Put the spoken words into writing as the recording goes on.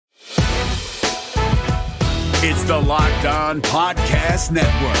It's the Locked On Podcast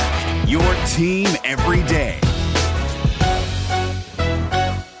Network, your team every day.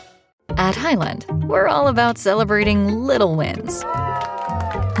 At Highland, we're all about celebrating little wins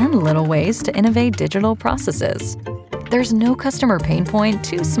and little ways to innovate digital processes. There's no customer pain point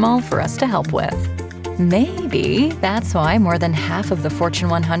too small for us to help with. Maybe that's why more than half of the Fortune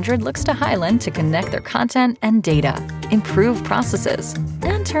 100 looks to Highland to connect their content and data, improve processes,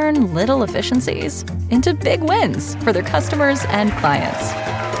 and turn little efficiencies into big wins for their customers and clients.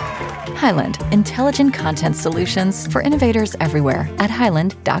 Highland, intelligent content solutions for innovators everywhere at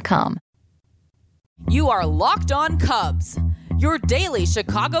highland.com. You are Locked On Cubs, your daily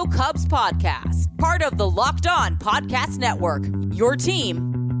Chicago Cubs podcast, part of the Locked On Podcast Network, your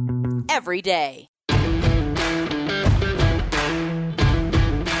team every day.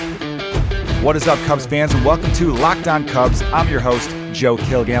 What is up, Cubs fans, and welcome to Locked On Cubs. I'm your host, Joe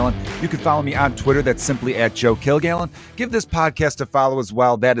Kilgallen. You can follow me on Twitter. That's simply at Joe Kilgallen. Give this podcast a follow as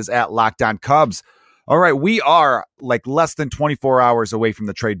well. That is at Locked On Cubs. All right, we are like less than 24 hours away from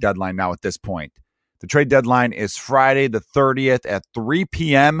the trade deadline now at this point. The trade deadline is Friday the 30th at 3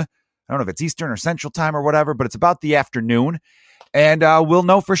 p.m. I don't know if it's Eastern or Central time or whatever, but it's about the afternoon. And we'll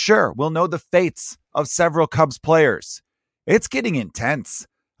know for sure. We'll know the fates of several Cubs players. It's getting intense.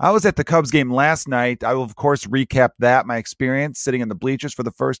 I was at the Cubs game last night. I will, of course, recap that, my experience sitting in the bleachers for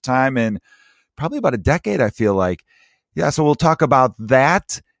the first time in probably about a decade, I feel like. Yeah, so we'll talk about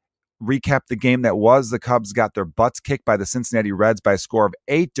that, recap the game that was. The Cubs got their butts kicked by the Cincinnati Reds by a score of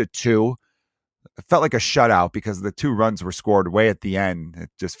 8-2. It felt like a shutout because the 2 runs were scored way at the end. It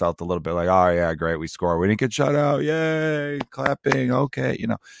just felt a little bit like, oh, yeah, great, we scored. We didn't get shut out. Yay, clapping, okay.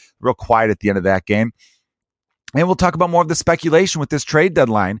 Real quiet at the end of that game. And we'll talk about more of the speculation with this trade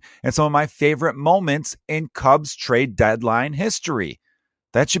deadline and some of my favorite moments in Cubs trade deadline history.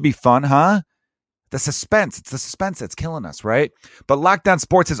 That should be fun, huh? The suspense. It's the suspense that's killing us, right? But Locked On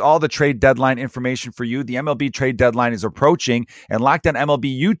Sports has all the trade deadline information for you. The MLB trade deadline is approaching, and Locked On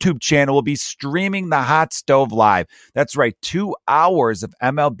MLB YouTube channel will be streaming the Hot Stove live. That's right, 2 hours of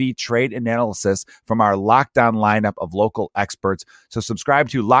MLB trade analysis from our Locked On lineup of local experts. So subscribe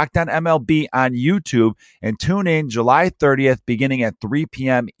to Locked On MLB on YouTube and tune in July 30th, beginning at 3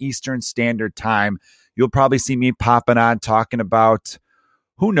 p.m. Eastern Standard Time. You'll probably see me popping on talking about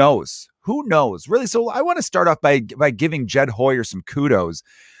who knows. Who knows? Really, so I want to start off by giving Jed Hoyer some kudos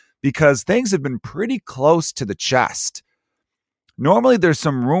because things have been pretty close to the chest. Normally, there's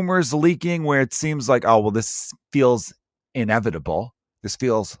some rumors leaking where it seems like, oh, well, this feels inevitable. This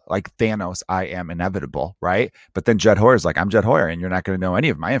feels like Thanos, I am inevitable, right? But then Jed Hoyer's like, I'm Jed Hoyer, and you're not going to know any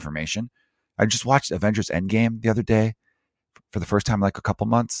of my information. I just watched Avengers Endgame the other day for the first time in like a couple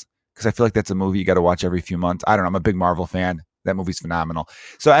months because I feel like that's a movie you got to watch every few months. I don't know. I'm a big Marvel fan. That movie's phenomenal.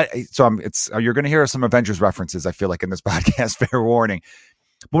 So you're going to hear some Avengers references, I feel like, in this podcast, fair warning.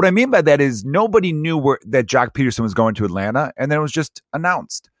 But what I mean by that is nobody knew that Jock Peterson was going to Atlanta, and then it was just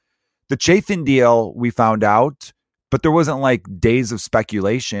announced. The Chafin deal, we found out, but there wasn't like days of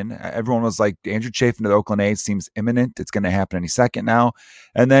speculation. Everyone was like, Andrew Chafin to the Oakland A's seems imminent. It's going to happen any second now.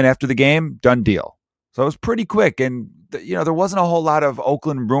 And then after the game, done deal. So it was pretty quick. And, there wasn't a whole lot of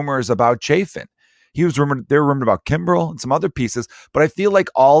Oakland rumors about Chafin. They were rumored about Kimbrel and some other pieces, but I feel like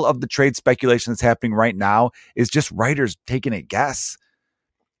all of the trade speculation that's happening right now is just writers taking a guess.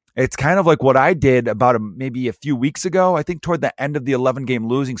 It's kind of like what I did about maybe a few weeks ago. I think toward the end of the 11-game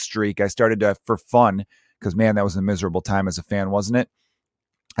losing streak, I started to, for fun, because man, that was a miserable time as a fan, wasn't it?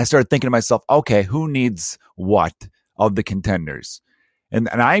 I started thinking to myself, okay, who needs what of the contenders? And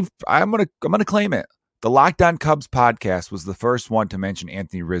I'm gonna claim it. The Locked On Cubs podcast was the first one to mention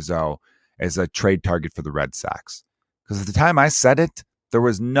Anthony Rizzo as a trade target for the Red Sox. Because at the time I said it, there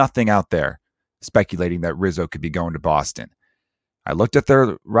was nothing out there speculating that Rizzo could be going to Boston. I looked at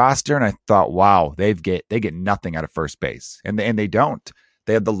their roster and I thought, wow, they get nothing out of first base. And they don't.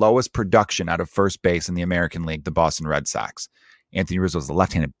 They have the lowest production out of first base in the American League, the Boston Red Sox. Anthony Rizzo is a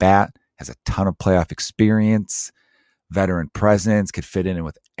left-handed bat, has a ton of playoff experience, veteran presence, could fit in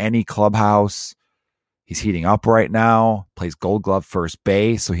with any clubhouse. He's heating up right now, plays Gold Glove first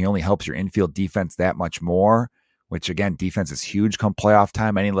base, so he only helps your infield defense that much more, which, again, defense is huge come playoff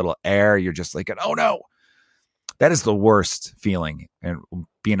time. Any little error, you're just like, oh, no. That is the worst feeling, and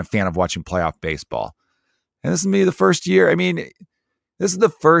being a fan of watching playoff baseball. And this is maybe the first year. I mean, this is the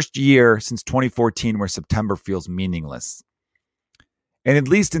first year since 2014 where September feels meaningless. And at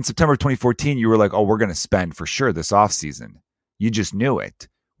least in September 2014, you were like, oh, we're going to spend for sure this offseason. You just knew it.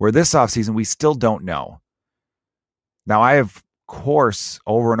 Where this offseason, we still don't know. Now, I, of course,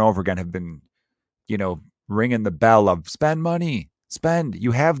 over and over again have been, ringing the bell of spend money, spend.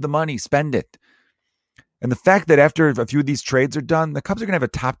 You have the money, spend it. And the fact that after a few of these trades are done, the Cubs are going to have a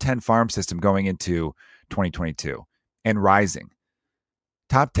top 10 farm system going into 2022 and rising.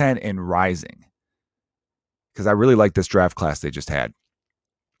 Top 10 and rising. Because I really like this draft class they just had.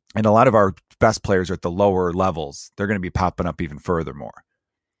 And a lot of our best players are at the lower levels. They're going to be popping up even furthermore.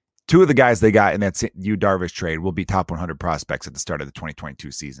 2 of the guys they got in that Yu Darvish trade will be top 100 prospects at the start of the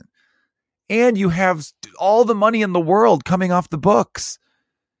 2022 season. And you have all the money in the world coming off the books.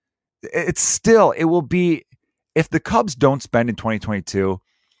 It will be, if the Cubs don't spend in 2022,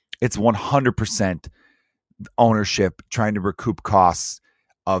 it's 100% ownership trying to recoup costs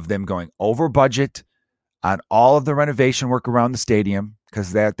of them going over budget on all of the renovation work around the stadium,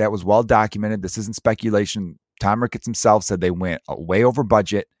 because that was well documented. This isn't speculation. Tom Ricketts himself said they went way over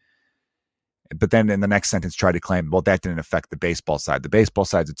budget, but then in the next sentence tried to claim, well, that didn't affect the baseball side. The baseball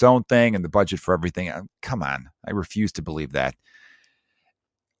side's its own thing, and the budget for everything. Come on. I refuse to believe that.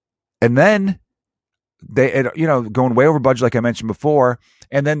 And then they, going way over budget, like I mentioned before,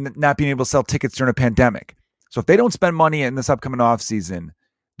 and then not being able to sell tickets during a pandemic. So if they don't spend money in this upcoming offseason,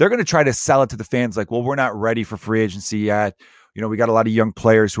 they're going to try to sell it to the fans like, well, we're not ready for free agency yet. We got a lot of young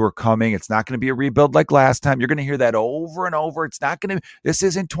players who are coming. It's not going to be a rebuild like last time. You're going to hear that over and over. This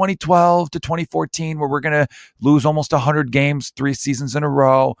isn't 2012 to 2014 where we're going to lose almost 100 games 3 seasons in a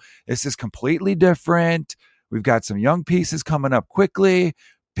row. This is completely different. We've got some young pieces coming up quickly.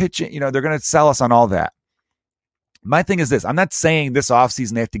 Pitching, they're going to sell us on all that. My thing is this. I'm not saying this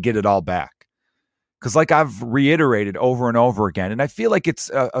offseason they have to get it all back. Because like I've reiterated over and over again, and I feel like it's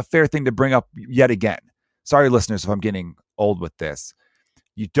a fair thing to bring up yet again. Sorry, listeners, if I'm getting old with this.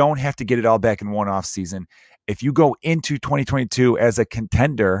 You don't have to get it all back in one offseason. If you go into 2022 as a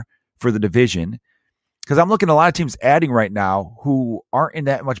contender for the division, because I'm looking at a lot of teams adding right now who aren't in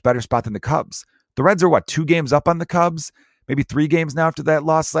that much better spot than the Cubs. The Reds are 2 games up on the Cubs? Maybe 3 games now after that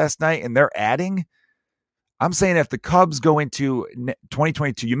loss last night, and they're adding. I'm saying if the Cubs go into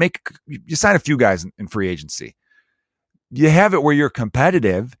 2022, you sign a few guys in free agency. You have it where you're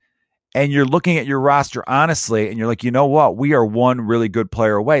competitive and you're looking at your roster honestly, and you're like, you know what? We are one really good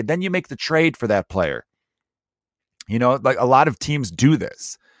player away. Then you make the trade for that player. Like a lot of teams do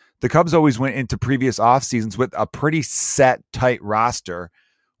this. The Cubs always went into previous off seasons with a pretty set, tight roster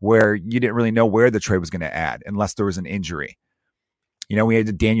where you didn't really know where the trade was going to add unless there was an injury. We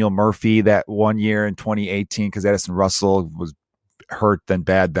had Daniel Murphy that one year in 2018 because Addison Russell was hurt, then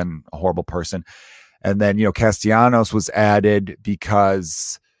bad, then a horrible person. And then, Castellanos was added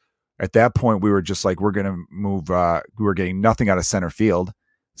because at that point we were just like, we're going to move. We were getting nothing out of center field.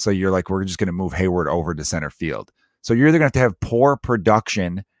 So you're like, we're just going to move Hayward over to center field. So you're either going to have poor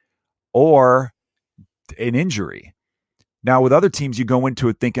production or an injury. Now, with other teams, you go into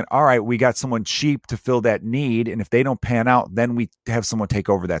it thinking, all right, we got someone cheap to fill that need. And if they don't pan out, then we have someone take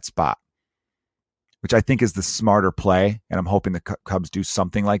over that spot, which I think is the smarter play. And I'm hoping the Cubs do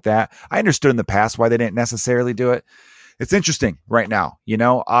something like that. I understood in the past why they didn't necessarily do it. It's interesting right now,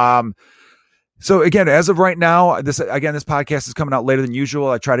 So again, as of right now, this podcast is coming out later than usual.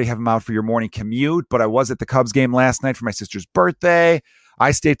 I try to have them out for your morning commute, but I was at the Cubs game last night for my sister's birthday.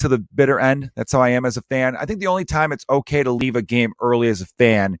 I stay to the bitter end. That's how I am as a fan. I think the only time it's okay to leave a game early as a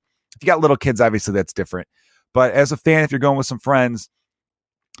fan, if you got little kids, obviously that's different. But as a fan, if you're going with some friends,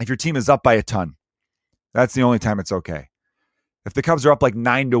 if your team is up by a ton, that's the only time it's okay. If the Cubs are up like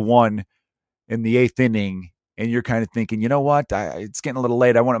 9-1 in the 8th inning, and you're kind of thinking, you know what, it's getting a little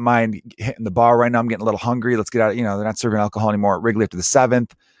late. I wouldn't mind hitting the bar right now. I'm getting a little hungry. Let's get out. They're not serving alcohol anymore at Wrigley after the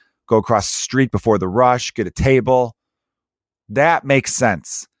 7th. Go across the street before the rush, get a table. That makes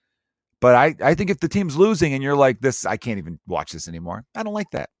sense. But I think if the team's losing and you're like this, I can't even watch this anymore. I don't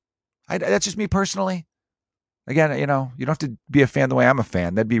like that. That's just me personally. Again, you don't have to be a fan the way I'm a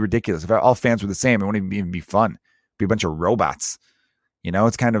fan. That'd be ridiculous. If all fans were the same, it wouldn't even be fun. It'd be a bunch of robots.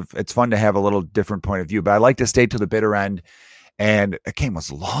 It's fun to have a little different point of view, but I like to stay to the bitter end. And the game was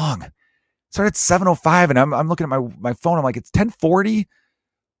long. It started at 7:05 and I'm looking at my phone. I'm like, it's 10:40.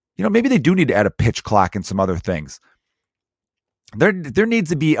 Maybe they do need to add a pitch clock and some other things. There needs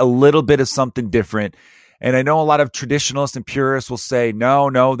to be a little bit of something different. And I know a lot of traditionalists and purists will say,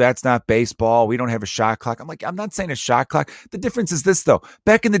 no, that's not baseball. We don't have a shot clock. I'm like, I'm not saying a shot clock. The difference is this, though.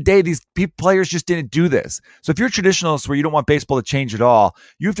 Back in the day, these players just didn't do this. So if you're a traditionalist where you don't want baseball to change at all,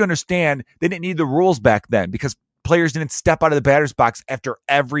 you have to understand they didn't need the rules back then because players didn't step out of the batter's box after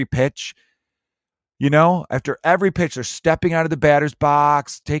every pitch. After every pitch, they're stepping out of the batter's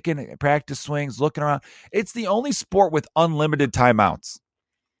box, taking practice swings, looking around. It's the only sport with unlimited timeouts.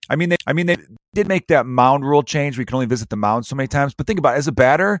 I mean, they did make that mound rule change. We can only visit the mound so many times. But think about it. As a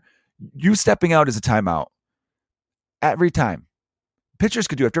batter, you stepping out is a timeout. Every time. Pitchers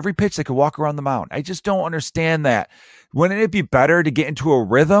could do after every pitch, they could walk around the mound. I just don't understand that. Wouldn't it be better to get into a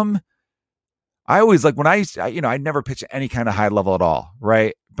rhythm? I always when I used to, I never pitch at any kind of high level at all,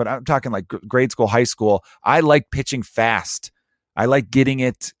 right? But I'm talking like grade school, high school. I like pitching fast. I like getting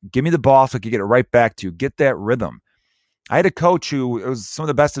it. Give me the ball so I can get it right back to you. Get that rhythm. I had a coach who, it was some of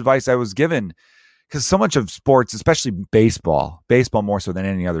the best advice I was given, because so much of sports, especially baseball more so than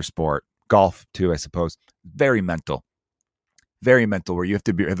any other sport, golf too, I suppose, very mental, where you have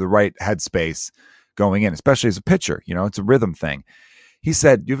to have the right headspace going in, especially as a pitcher. It's a rhythm thing. He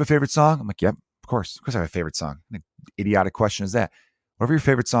said, "Do you have a favorite song?" I'm like, "Yep, of course I have a favorite song." An idiotic question is that. Whatever your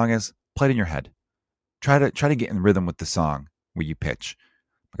favorite song is, play it in your head. Try to get in rhythm with the song where you pitch.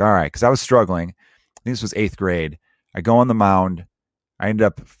 Like, all right, because I was struggling. I think this was 8th grade. I go on the mound. I ended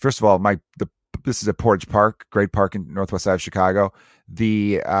up, first of all, this is at Portage Park, great park in northwest side of Chicago.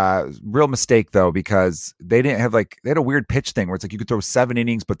 The real mistake, though, because they didn't have they had a weird pitch thing where it's like you could throw 7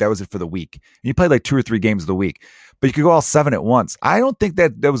 innings, but that was it for the week. And you played 2 or 3 games of the week, but you could go all 7 at once. I don't think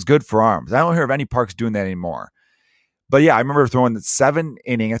that was good for arms. I don't hear of any parks doing that anymore. But yeah, I remember throwing the 7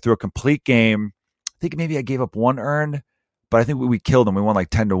 inning. I threw a complete game. I think maybe I gave up 1 earned, but I think we killed them. We won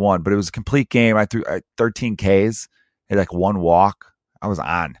 10-1, but it was a complete game. I threw 13 Ks, had 1 walk. I was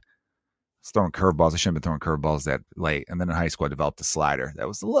on. I was throwing curveballs. I shouldn't have been throwing curveballs that late. And then in high school, I developed a slider. That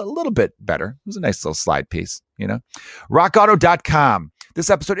was a little bit better. It was a nice little slide piece, RockAuto.com. This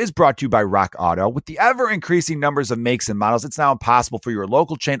episode is brought to you by Rock Auto. With the ever-increasing numbers of makes and models, it's now impossible for your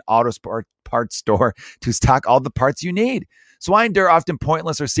local chain auto parts store to stock all the parts you need. So I endure often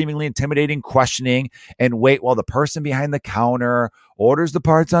pointless or seemingly intimidating questioning and wait while the person behind the counter orders the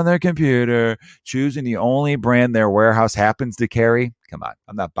parts on their computer, choosing the only brand their warehouse happens to carry. Come on,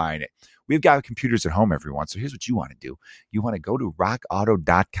 I'm not buying it. We've got computers at home, everyone. So here's what you want to do. You want to go to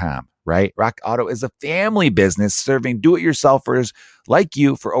rockauto.com, right? Rock Auto is a family business serving do-it-yourselfers like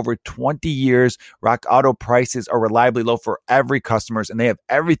you for over 20 years. Rock Auto prices are reliably low for every customer, and they have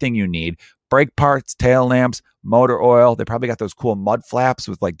everything you need. Brake parts, tail lamps, motor oil. They probably got those cool mud flaps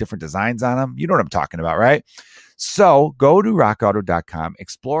with different designs on them. You know what I'm talking about, right? So go to rockauto.com,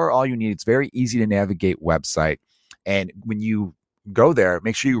 explore all you need. It's very easy to navigate website. And when you go there,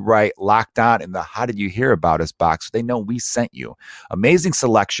 make sure you write Locked On in the "How did you hear about us" box so they know we sent you. Amazing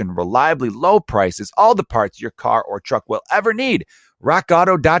selection, reliably low prices, all the parts your car or truck will ever need.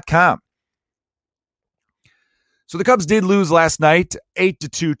 rockauto.com. So the Cubs did lose last night,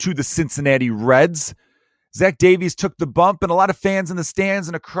 8-2 to the Cincinnati Reds. Zach Davies took the bump, and a lot of fans in the stands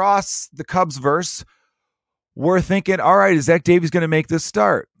and across the Cubs verse were thinking, all right, is Zach Davies going to make this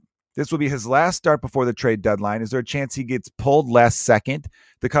start? This will be his last start before the trade deadline. Is there a chance he gets pulled last second?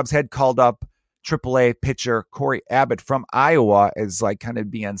 The Cubs had called up AAA pitcher Corey Abbott from Iowa as kind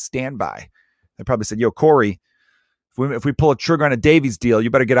of be on standby. They probably said, "Yo, Corey, if we pull a trigger on a Davies deal, you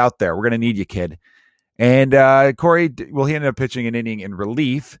better get out there. We're going to need you, kid." And Corey, he ended up pitching an inning in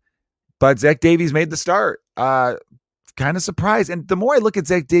relief, but Zach Davies made the start. Kind of surprised. And the more I look at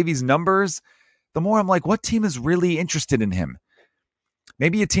Zach Davies' numbers, the more I'm like, what team is really interested in him?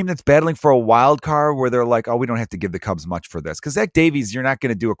 Maybe a team that's battling for a wild card where they're like, oh, we don't have to give the Cubs much for this. Because Zach Davies, you're not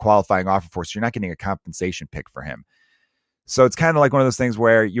going to do a qualifying offer for, so you're not getting a compensation pick for him. So it's kind of like one of those things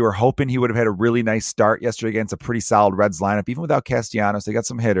where you were hoping he would have had a really nice start yesterday against a pretty solid Reds lineup, even without Castellanos. They got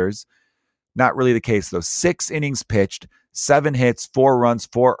some hitters. Not really the case, though. 6 innings pitched, 7 hits, 4 runs,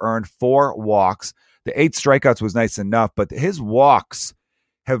 4 earned, 4 walks. The 8 strikeouts was nice enough, but his walks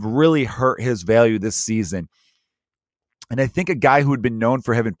have really hurt his value this season. And I think a guy who had been known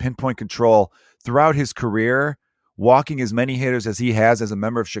for having pinpoint control throughout his career, walking as many hitters as he has as a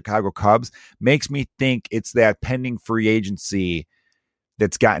member of Chicago Cubs, makes me think it's that pending free agency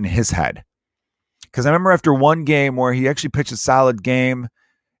that's gotten his head. Because I remember after one game where he actually pitched a solid game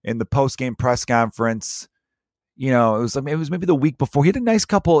in the post-game press conference, it was maybe the week before. He had a nice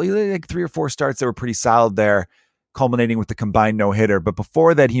couple, he had 3 or 4 starts that were pretty solid there, culminating with the combined no-hitter. But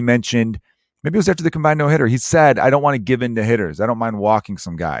before that, he mentioned, maybe it was after the combined no-hitter, he said, I don't want to give in to hitters. I don't mind walking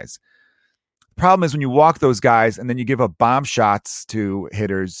some guys. The problem is when you walk those guys and then you give up bomb shots to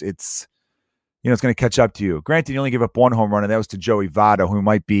hitters, it's going to catch up to you. Granted, you only gave up 1 home run, and that was to Joey Votto, who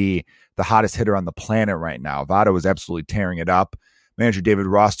might be the hottest hitter on the planet right now. Votto was absolutely tearing it up. Manager David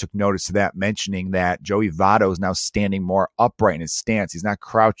Ross took notice of that, mentioning that Joey Votto is now standing more upright in his stance. He's not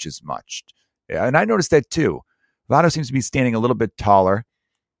crouched as much. And I noticed that too. Votto seems to be standing a little bit taller.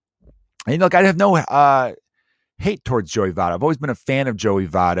 And look, I have no hate towards Joey Votto. I've always been a fan of Joey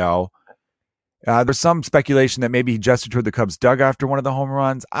Votto. There's some speculation that maybe he gestured toward the Cubs dugout after one of the home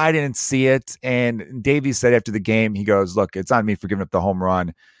runs. I didn't see it. And Davies said after the game, he goes, look, it's on me for giving up the home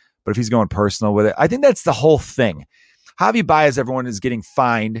run. But if he's going personal with it, I think that's the whole thing. Javi Baez, everyone is getting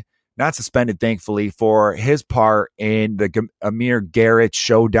fined, not suspended, thankfully, for his part in the Amir Garrett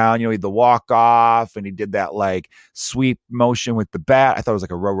showdown. He had the walk-off, and he did that, sweep motion with the bat. I thought it was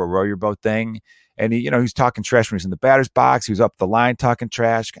like a row your boat thing. And he was talking trash when he was in the batter's box. He was up the line talking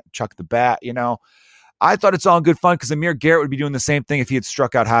trash, chuck the bat, I thought it's all in good fun because Amir Garrett would be doing the same thing if he had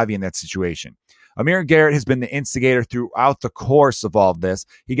struck out Javi in that situation. Amir Garrett has been the instigator throughout the course of all of this.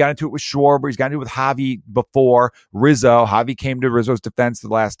 He got into it with Schwarber. He's got into it with Javi before. Rizzo. Javi came to Rizzo's defense the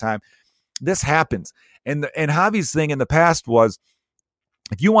last time. This happens. And Javi's thing in the past was,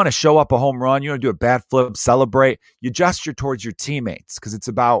 if you want to show up a home run, you want to do a bat flip, celebrate, you gesture towards your teammates because it's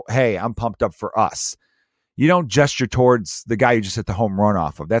about, hey, I'm pumped up for us. You don't gesture towards the guy you just hit the home run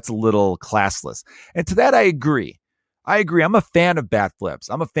off of. That's a little classless. And to that, I agree. I'm a fan of bat flips.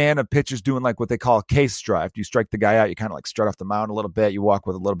 I'm a fan of pitchers doing what they call a case strut. After you strike the guy out, you kind of strut off the mound a little bit. You walk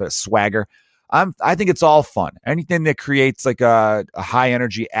with a little bit of swagger. I think it's all fun. Anything that creates a high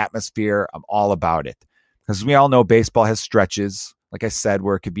energy atmosphere, I'm all about it. Because we all know baseball has stretches, like I said,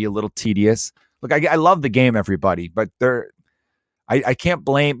 where it could be a little tedious. Look, I love the game, everybody, but I can't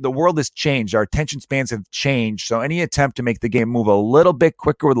blame. The world has changed. Our attention spans have changed. So any attempt to make the game move a little bit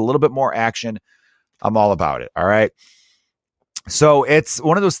quicker with a little bit more action, I'm all about it. All right. So it's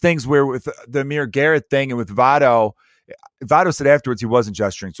one of those things where with the Amir Garrett thing and with Votto said afterwards he wasn't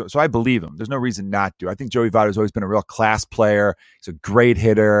gesturing. So I believe him. There's no reason not to. I think Joey Votto's always been a real class player. He's a great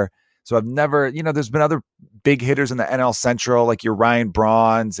hitter. So I've never, there's been other big hitters in the NL Central, like your Ryan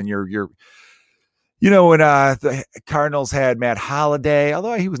Brauns and your when the Cardinals had Matt Holliday,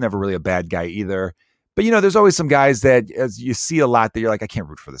 although he was never really a bad guy either. But, there's always some guys that as you see a lot that you're like, I can't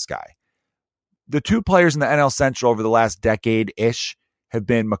root for this guy. The two players in the NL Central over the last decade-ish have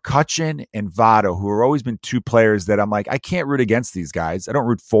been McCutchen and Votto, who have always been two players that I'm like, I can't root against these guys. I don't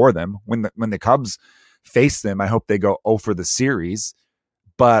root for them. When the Cubs face them, I hope they go 0 for the series.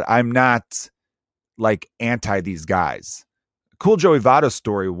 But I'm not anti these guys. Cool Joey Votto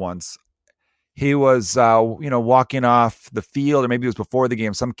story once. He was, walking off the field, or maybe it was before the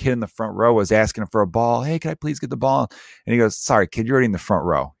game. Some kid in the front row was asking him for a ball. Hey, can I please get the ball? And he goes, sorry, kid, you're already in the front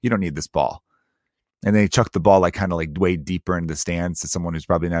row. You don't need this ball. And then he chucked the ball way deeper into the stands to someone who's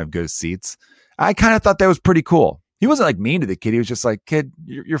probably not have good seats. I kind of thought that was pretty cool. He wasn't mean to the kid. He was just like, kid,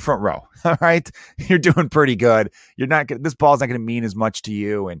 you're front row. All right. You're doing pretty good. This ball's not going to mean as much to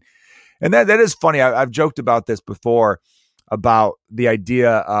you. And that is funny. I've joked about this before, about the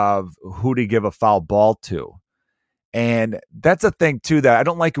idea of who to give a foul ball to. And that's a thing too, that I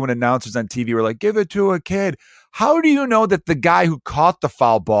don't like it when announcers on TV were like, give it to a kid. How do you know that the guy who caught the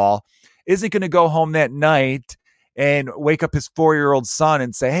foul ball isn't going to go home that night and wake up his 4-year-old son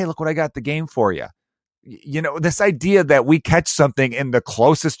and say, hey, look what I got the game for you? This idea that we catch something and the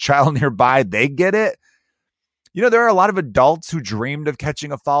closest child nearby, they get it. There are a lot of adults who dreamed of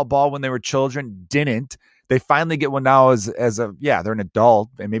catching a foul ball when they were children, didn't. They finally get one now they're an adult,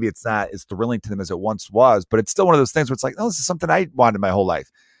 and maybe it's not as thrilling to them as it once was, but it's still one of those things where it's like, oh, this is something I wanted my whole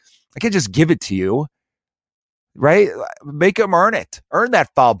life. I can't just give it to you, right? Make them earn it. Earn that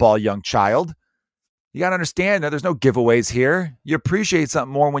foul ball, young child. You got to understand that there's no giveaways here. You appreciate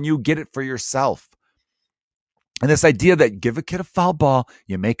something more when you get it for yourself. And this idea that give a kid a foul ball,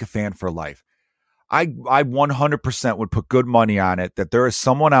 you make a fan for life. I 100% would put good money on it that there is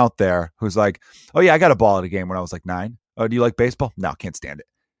someone out there who's like, oh yeah, I got a ball at a game when I was 9. Oh, do you like baseball? No, can't stand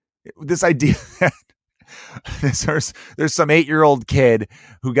it. This idea that there's some 8-year-old kid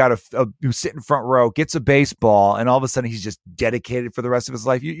who got who's sitting front row, gets a baseball, and all of a sudden he's just dedicated for the rest of his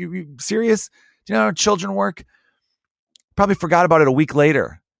life. You serious? Do you know how children work? Probably forgot about it a week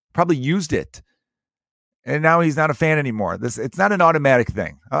later. Probably used it. And now he's not a fan anymore. It's not an automatic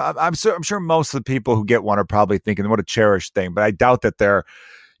thing. I'm sure most of the people who get one are probably thinking, what a cherished thing. But I doubt that they're,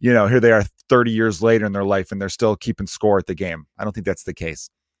 here they are 30 years later in their life and they're still keeping score at the game. I don't think that's the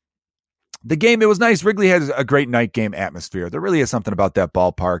case. The game, it was nice. Wrigley has a great night game atmosphere. There really is something about that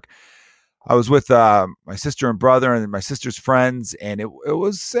ballpark. I was with my sister and brother and my sister's friends, and I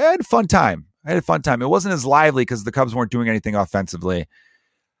had a fun time. It wasn't as lively because the Cubs weren't doing anything offensively.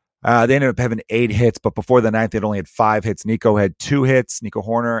 They ended up having 8 hits, but before the ninth, they'd only had 5 hits. Nico had 2 hits. Nico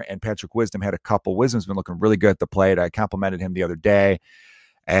Horner and Patrick Wisdom had a couple. Wisdom's been looking really good at the plate. I complimented him the other day.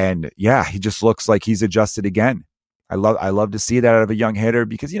 And yeah, he just looks like he's adjusted again. I love to see that out of a young hitter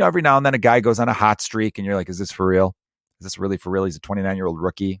because, every now and then a guy goes on a hot streak and you're like, is this for real? Is this really for real? He's a 29-year-old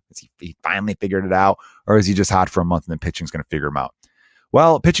rookie. He finally figured it out? Or is he just hot for a month and then pitching's going to figure him out?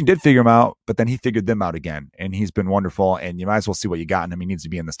 Well, pitching did figure him out, but then he figured them out again, and he's been wonderful, and you might as well see what you got in him. He needs to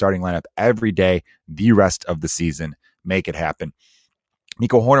be in the starting lineup every day, the rest of the season. Make it happen.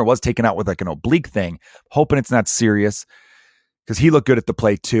 Nico Horner was taken out with like an oblique thing, hoping it's not serious because he looked good at the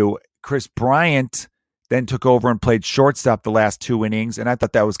plate too. Chris Bryant then took over and played shortstop the last 2 innings, and I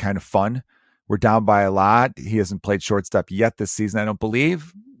thought that was kind of fun. We're down by a lot. He hasn't played shortstop yet this season, I don't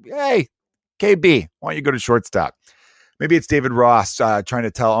believe. Hey, KB, why don't you go to shortstop? Maybe it's David Ross trying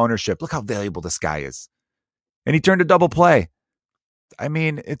to tell ownership, look how valuable this guy is. And he turned a double play. I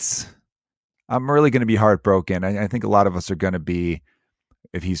mean, I'm really going to be heartbroken. I think a lot of us are going to be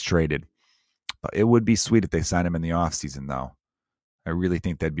if he's traded. But it would be sweet if they sign him in the offseason, though. I really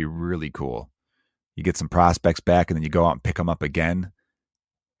think that'd be really cool. You get some prospects back, and then you go out and pick them up again.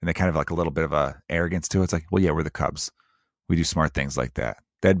 And they kind of like a little bit of a arrogance to it. It's like, well, yeah, we're the Cubs. We do smart things like that.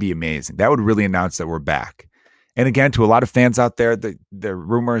 That'd be amazing. That would really announce that we're back. And again, to a lot of fans out there, the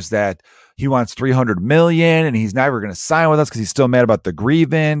rumors that he wants $300 million and he's never going to sign with us because he's still mad about the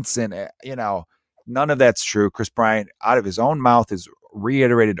grievance. And, none of that's true. Chris Bryant, out of his own mouth, has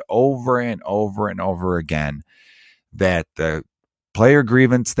reiterated over and over and over again that the player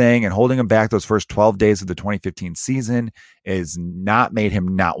grievance thing and holding him back those first 12 days of the 2015 season is not made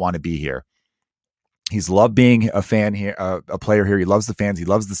him not want to be here. He's loved being a fan here, a player here. He loves the fans. He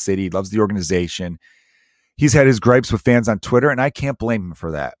loves the city. He loves the organization. He's had his gripes with fans on Twitter, and I can't blame him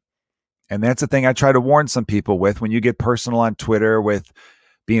for that. And that's the thing I try to warn some people with. When you get personal on Twitter with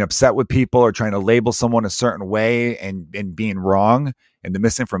being upset with people or trying to label someone a certain way and being wrong and the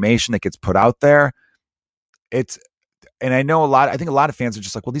misinformation that gets put out there, and I know I think a lot of fans are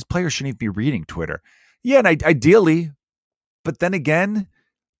just like, well, these players shouldn't even be reading Twitter. Yeah, and ideally, but then again,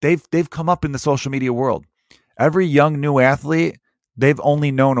 they've come up in the social media world. Every young new athlete, they've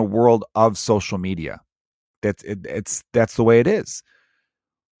only known a world of social media. That's the way it is.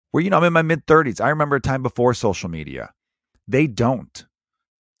 Where, I'm in my mid-30s. I remember a time before social media. They don't.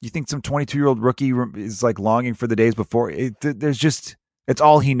 You think some 22-year-old rookie is like longing for the days before? It's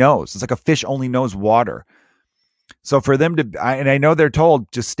all he knows. It's like a fish only knows water. So for them and I know they're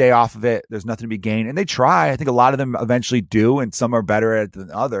told, just stay off of it. There's nothing to be gained. And they try. I think a lot of them eventually do, and some are better at it than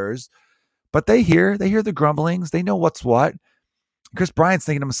others. But they hear the grumblings. They know what's what. Chris Bryant's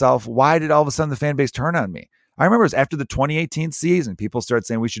thinking to himself, why did all of a sudden the fan base turn on me? I remember it was after the 2018 season. People started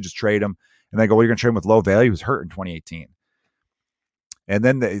saying we should just trade him. And they go, well, you're going to trade him with low value. He was hurt in 2018. And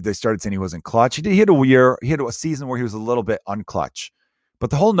then they started saying he wasn't clutch. He had a season where he was a little bit unclutch. But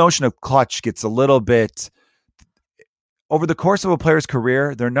the whole notion of clutch gets a little bit, over the course of a player's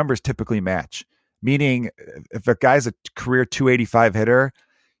career, their numbers typically match. Meaning, if a guy's a career 285 hitter,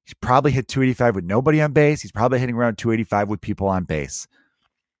 he's probably hit 285 with nobody on base. He's probably hitting around 285 with people on base.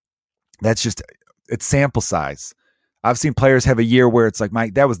 It's sample size. I've seen players have a year where it's like,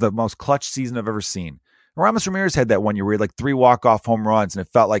 that was the most clutch season I've ever seen. Ramos Ramirez had that one year where he had like 3 walk-off home runs and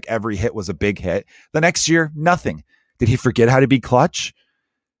it felt like every hit was a big hit. The next year, nothing. Did he forget how to be clutch?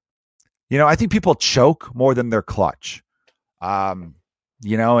 I think people choke more than they're clutch. And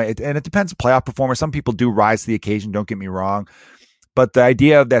it depends on playoff performers. Some people do rise to the occasion, don't get me wrong. But the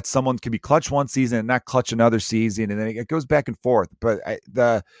idea that someone can be clutch one season and not clutch another season, and then it goes back and forth. But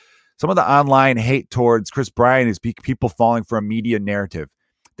some of the online hate towards Chris Bryant is people falling for a media narrative.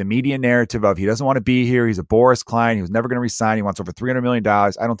 The media narrative of he doesn't want to be here. He's a Boris Klein. He was never going to resign. He wants over $300 million.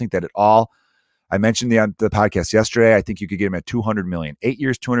 I don't think that at all. I mentioned the podcast yesterday. I think you could get him at $200 million. 8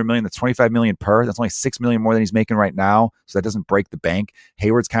 years, $200 million. That's $25 million per. That's only $6 million more than he's making right now. So that doesn't break the bank.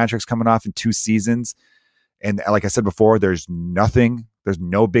 Hayward's contract's coming off in 2 seasons. And like I said before, there's no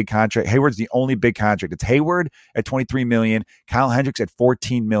big contract. Hayward's the only big contract. It's Hayward at $23 million, Kyle Hendricks at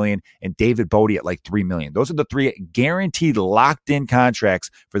 $14 million, and David Bodie at like $3 million. Those are the 3 guaranteed locked-in contracts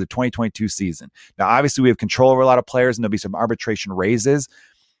for the 2022 season. Now, obviously, we have control over a lot of players, and there'll be some arbitration raises.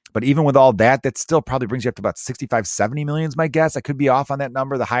 But even with all that, that still probably brings you up to about 65, 70 million is my guess. I could be off on that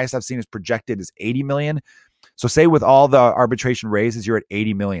number. The highest I've seen is projected is 80 million. So say with all the arbitration raises, you're at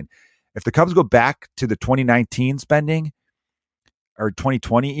 80 million. If the Cubs go back to the 2019 spending or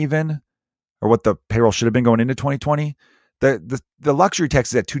 2020 even, or what the payroll should have been going into 2020, the luxury tax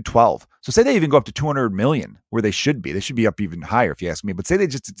is at 212. So say they even go up to 200 million where they should be. They should be up even higher if you ask me. But say they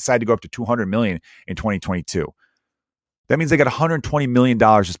just decide to go up to 200 million in 2022. That means they got $120 million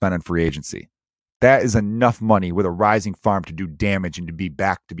to spend on free agency. That is enough money with a rising farm to do damage and to be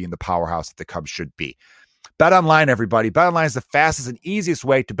back to being the powerhouse that the Cubs should be. BetOnline, everybody. BetOnline is the fastest and easiest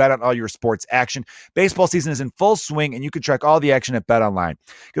way to bet on all your sports action. Baseball season is in full swing, and you can track all the action at BetOnline.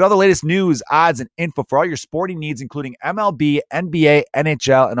 Get all the latest news, odds, and info for all your sporting needs, including MLB, NBA,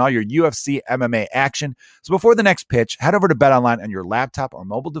 NHL, and all your UFC, MMA action. So before the next pitch, head over to BetOnline on your laptop or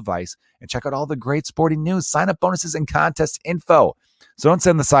mobile device and check out all the great sporting news, sign-up bonuses, and contest info. So don't sit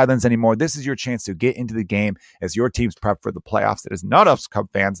on the sidelines anymore. This is your chance to get into the game as your team's prep for the playoffs. It is not us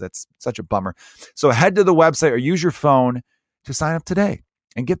Cub fans. That's such a bummer. So head to the website or use your phone to sign up today.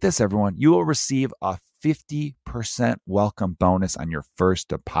 And get this, everyone, you will receive a 50% welcome bonus on your first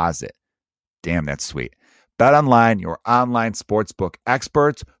deposit. Damn, that's sweet. BetOnline, your online sportsbook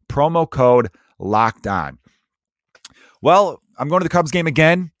experts, promo code Locked On. Well, I'm going to the Cubs game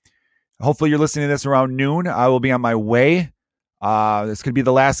again. Hopefully you're listening to this around noon. I will be on my way. This could be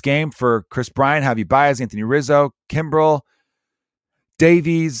the last game for Chris Bryant, Javi Baez, Anthony Rizzo, Kimbrel,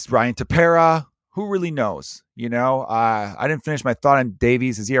 Davies, Ryan Tepera. Who really knows? I didn't finish my thought on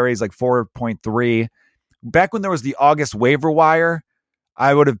Davies. His ERA is like 4.3. Back when there was the August waiver wire,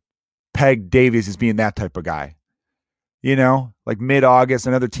 I would have pegged Davies as being that type of guy. Like mid-August,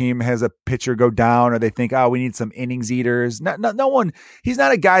 another team has a pitcher go down, or they think, we need some innings eaters. No one. He's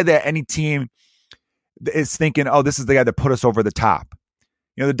not a guy that any team is thinking, this is the guy that put us over the top.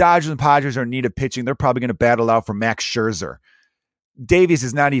 The Dodgers and Padres are in need of pitching. They're probably going to battle out for Max Scherzer. Davies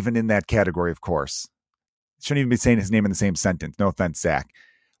is not even in that category, of course. Shouldn't even be saying his name in the same sentence. No offense, Zach.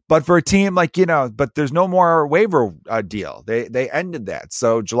 But for a team like, but there's no more waiver deal. They ended that.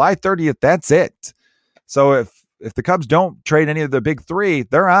 So July 30th, that's it. So if the Cubs don't trade any of the big three,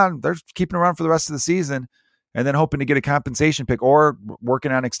 they're keeping around for the rest of the season and then hoping to get a compensation pick or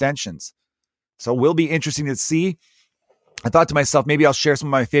working on extensions. So will be interesting to see. I thought to myself, maybe I'll share some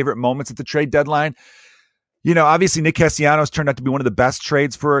of my favorite moments at the trade deadline. Obviously Nick Castellanos turned out to be one of the best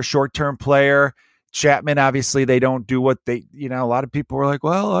trades for a short-term player. Chapman, obviously, they don't do what they, a lot of people were like,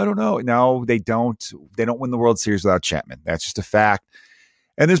 well, I don't know. No, they don't. They don't win the World Series without Chapman. That's just a fact.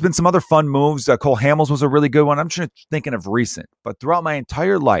 And there's been some other fun moves. Cole Hamels was a really good one. I'm just thinking of recent. But throughout my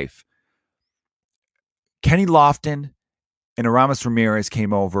entire life, Kenny Lofton and Aramis Ramirez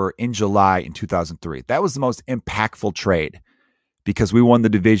came over in July in 2003. That was the most impactful trade because we won the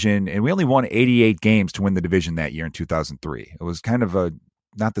division, and we only won 88 games to win the division that year in 2003. It was kind of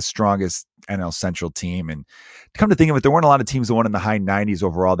not the strongest NL Central team. And come to think of it, there weren't a lot of teams that won in the high 90s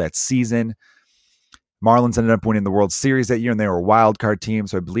overall that season. Marlins ended up winning the World Series that year, and they were a wild card team.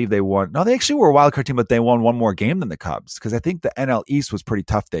 So I believe they won. No, they actually were a wild card team, but they won one more game than the Cubs because I think the NL East was pretty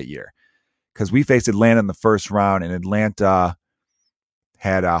tough that year because we faced Atlanta in the first round, and Atlanta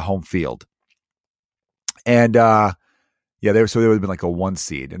had home field. And they would have been like a 1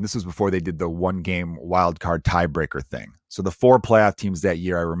 seed. And this was before they did the 1-game wild card tiebreaker thing. So the 4 playoff teams that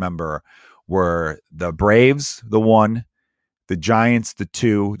year, I remember, were the Braves, the 1, the Giants, the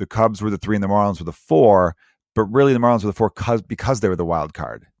 2, the Cubs were the 3, and the Marlins were the 4. But really, the Marlins were the 4 because they were the wild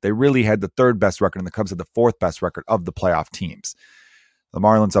card. They really had the 3rd best record, and the Cubs had the 4th best record of the playoff teams. The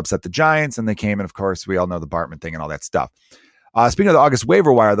Marlins upset the Giants, and they came, and of course, we all know the Bartman thing and all that stuff. Speaking of the August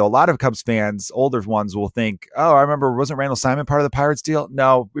waiver wire, though, a lot of Cubs fans, older ones, will think, I remember, wasn't Randall Simon part of the Pirates deal?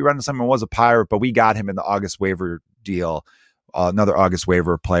 No, Randall Simon was a Pirate, but we got him in the August waiver deal. Another August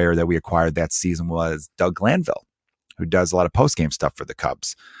waiver player that we acquired that season was Doug Glanville, who does a lot of post-game stuff for the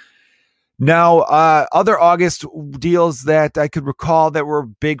Cubs. Now, other August deals that I could recall that were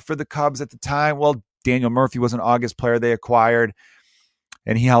big for the Cubs at the time, well, Daniel Murphy was an August player they acquired,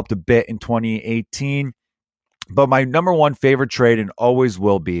 and he helped a bit in 2018. But my number one favorite trade, and always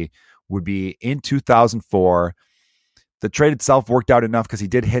will be, would be in 2004. The trade itself worked out enough because he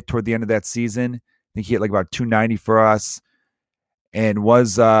did hit toward the end of that season. I think he hit like about 290 for us and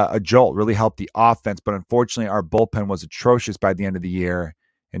was a jolt, really helped the offense. But unfortunately, our bullpen was atrocious by the end of the year.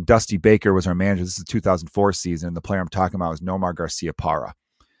 And Dusty Baker was our manager. This is the 2004 season. And the player I'm talking about was Nomar Garcia-Parra.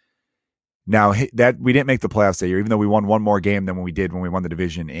 Now, that we didn't make the playoffs that year, even though we won one more game than we did when we won the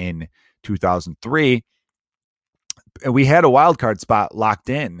division in 2003. And we had a wild card spot locked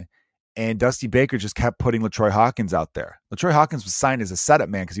in, and Dusty Baker just kept putting LaTroy Hawkins out there. LaTroy Hawkins was signed as a setup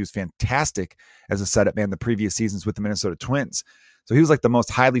man because he was fantastic as a setup man the previous seasons with the Minnesota Twins. So he was like the most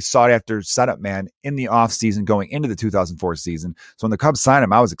highly sought after setup man in the offseason going into the 2004 season. So when the Cubs signed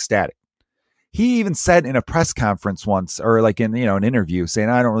him, I was ecstatic. He even said in a press conference once, or like in an interview, saying,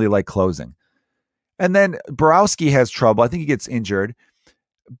 I don't really like closing. And then Borowski has trouble. I think he gets injured.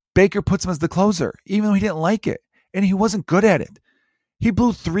 Baker puts him as the closer, even though he didn't like it. And he wasn't good at it. He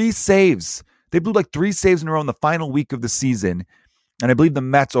blew 3 saves. They blew like 3 saves in a row in the final week of the season. And I believe the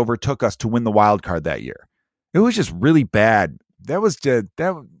Mets overtook us to win the wild card that year. It was just really bad. That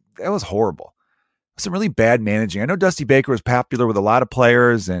was horrible. Some really bad managing. I know Dusty Baker was popular with a lot of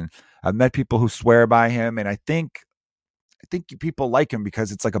players, and I've met people who swear by him. And I think people like him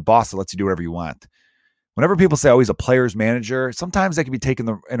because it's like a boss that lets you do whatever you want. Whenever people say, he's a player's manager, sometimes that can be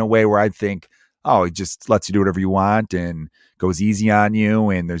taken in a way where I think, he just lets you do whatever you want and goes easy on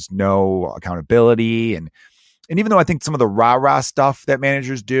you, and there's no accountability. And And even though I think some of the rah-rah stuff that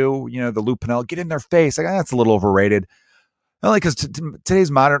managers do, the Lou Piniella, get in their face, that's a little overrated. Only because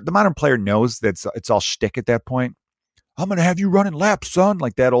today's modern player knows that it's all shtick at that point. I'm going to have you running laps, son.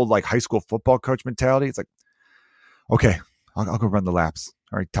 Like that old high school football coach mentality. It's like, okay, I'll go run the laps.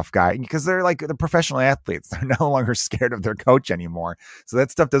 All right, tough guy. Because they're professional athletes. They're no longer scared of their coach anymore. So that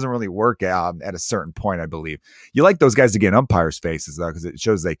stuff doesn't really work at a certain point, I believe. You like those guys to get in umpires' faces, though, because it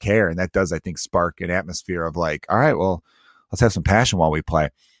shows they care. And that does, I think, spark an atmosphere of all right, well, let's have some passion while we play.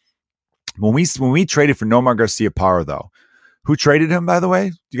 When we traded for Nomar Garciaparra, though, who traded him, by the way?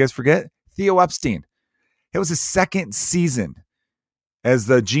 Do you guys forget? Theo Epstein. It was his second season as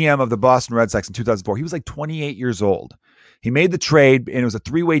the GM of the Boston Red Sox in 2004. He was 28 years old. He made the trade, and it was a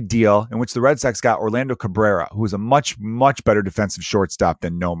three-way deal in which the Red Sox got Orlando Cabrera, who was a much, much better defensive shortstop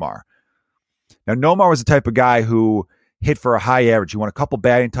than Nomar. Now, Nomar was the type of guy who hit for a high average. He won a couple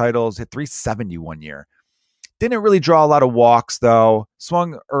batting titles, hit 370 one year. Didn't really draw a lot of walks, though.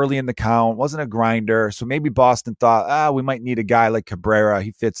 Swung early in the count. Wasn't a grinder. So maybe Boston thought, we might need a guy like Cabrera.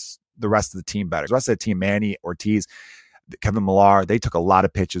 He fits the rest of the team better. The rest of the team, Manny, Ortiz, Kevin Millar, they took a lot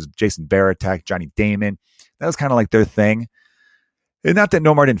of pitches. Jason Varitek, Johnny Damon. That was kind of their thing. And not that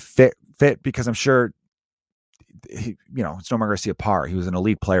Nomar didn't fit because I'm sure, it's Nomar Garciaparra. He was an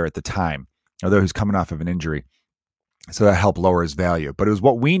elite player at the time, although he was coming off of an injury. So that helped lower his value. But it was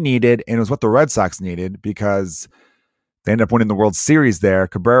what we needed, and it was what the Red Sox needed because they ended up winning the World Series there.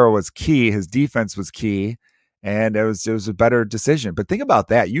 Cabrera was key. His defense was key, and it was a better decision. But think about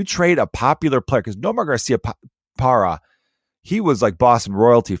that. You trade a popular player, because Nomar Garciaparra, he was like Boston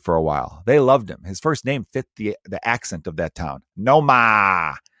royalty for a while. They loved him. His first name fit the accent of that town.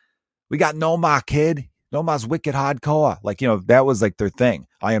 Nomar. We got Nomar, kid. Nomar's wicked hardcore. That was their thing.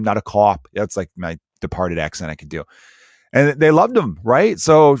 I am not a cop. That's my departed accent I could do. And they loved him, right?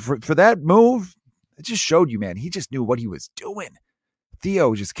 So for that move, it just showed you, man, he just knew what he was doing.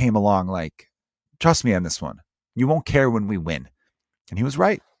 Theo just came along trust me on this one. You won't care when we win. And he was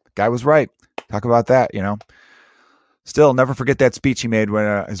right. The guy was right. Talk about that, Still, never forget that speech he made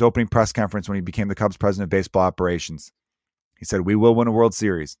when his opening press conference when he became the Cubs president of baseball operations. He said, we will win a World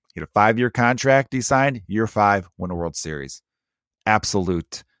Series. He had a 5-year contract he signed. Year 5, win a World Series.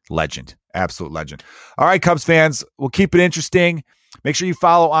 Absolute legend. Absolute legend. All right, Cubs fans, we'll keep it interesting. Make sure you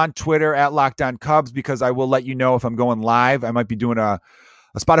follow on Twitter at Locked On Cubs because I will let you know if I'm going live. I might be doing a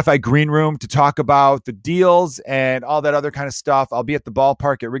Spotify green room to talk about the deals and all that other kind of stuff. I'll be at the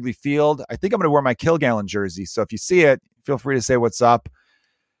ballpark at Wrigley Field. I think I'm going to wear my Kilgallen jersey. So if you see it, feel free to say what's up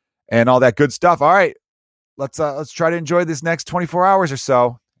and all that good stuff. All right, let's try to enjoy this next 24 hours or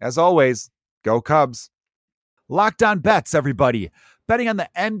so. As always, go Cubs. Locked On Bets, everybody. Betting on the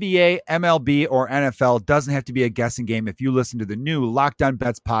NBA, MLB, or NFL doesn't have to be a guessing game if you listen to the new Locked On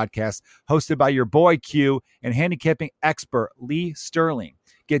Bets podcast hosted by your boy Q and handicapping expert Lee Sterling.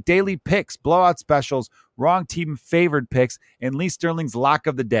 Get daily picks, blowout specials, wrong team favored picks, and Lee Sterling's lock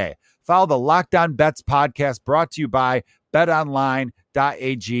of the day. Follow the Locked On Bets podcast brought to you by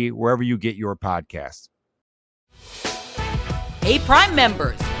betonline.ag, wherever you get your podcasts. Hey, Prime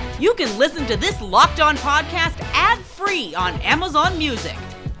members, you can listen to this Locked On podcast ad-free on Amazon Music.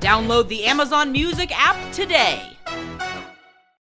 Download the Amazon Music app today.